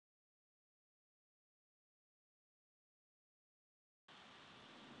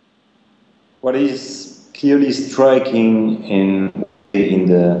What is clearly striking in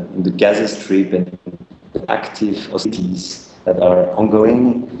the Gaza Strip and the active hostilities that are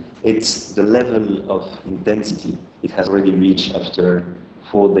ongoing, it's the level of intensity it has already reached after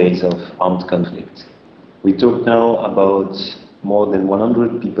 4 days of armed conflict. We talk now about more than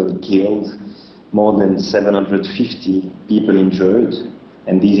 100 people killed, more than 750 people injured,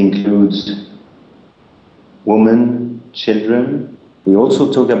 and these include women, children. We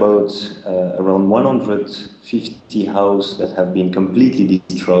also talk about around 150 houses that have been completely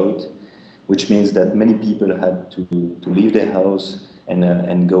destroyed, which means that many people had to leave their house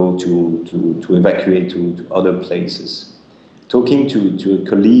and go to evacuate to other places. Talking to a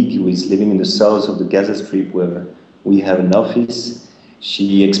colleague who is living in the south of the Gaza Strip, where we have an office,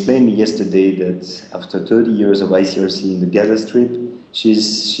 she explained me yesterday that after 30 years of ICRC in the Gaza Strip,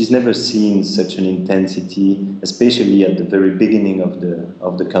 she's never seen such an intensity, especially at the very beginning of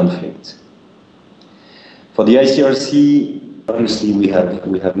the conflict. For the ICRC, obviously we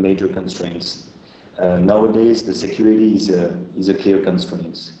have major constraints. Nowadays, the security is a clear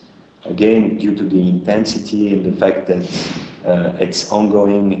constraint. Again, due to the intensity and the fact that it's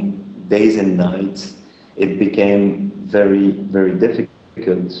ongoing days and nights, it became very, very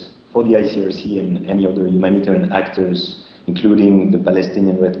difficult for the ICRC and any other humanitarian actors, including the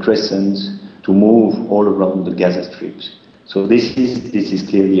Palestinian Red Crescent, to move all around the Gaza Strip. So this is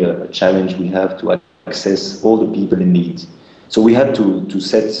clearly a challenge we have to access all the people in need. So we had to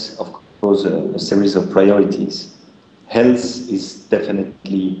set, of course, a series of priorities. Health is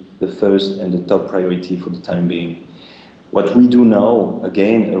definitely the first and the top priority for the time being. What we do now,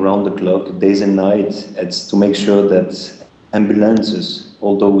 again, around the clock, days and nights, it's to make sure that ambulances,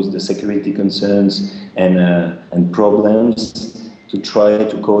 although with the security concerns and problems, to try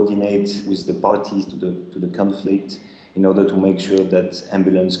to coordinate with the parties to the conflict in order to make sure that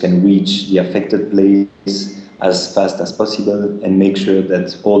ambulance can reach the affected place as fast as possible and make sure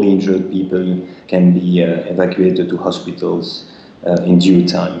that all the injured people can be evacuated to hospitals in due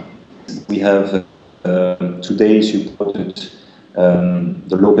time. We have today supported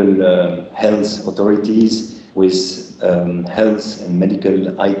the local health authorities with health and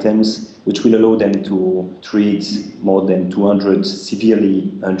medical items, which will allow them to treat more than 200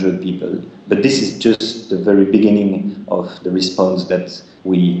 severely injured people. But this is just the very beginning of the response that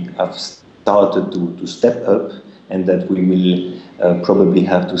we have started to step up and that we will probably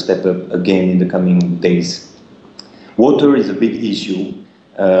have to step up again in the coming days. Water is a big issue.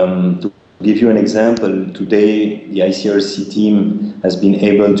 To give you an example, today the ICRC team has been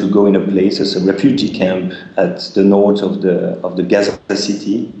able to go in a place as a refugee camp at the north of the Gaza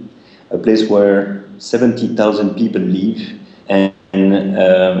city, a place where 70,000 people live, and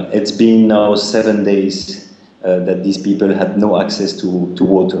it's been now 7 days that these people had no access to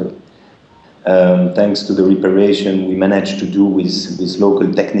water. Thanks to the reparation we managed to do with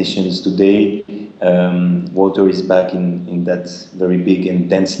local technicians today, water is back in that very big and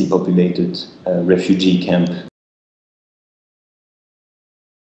densely populated refugee camp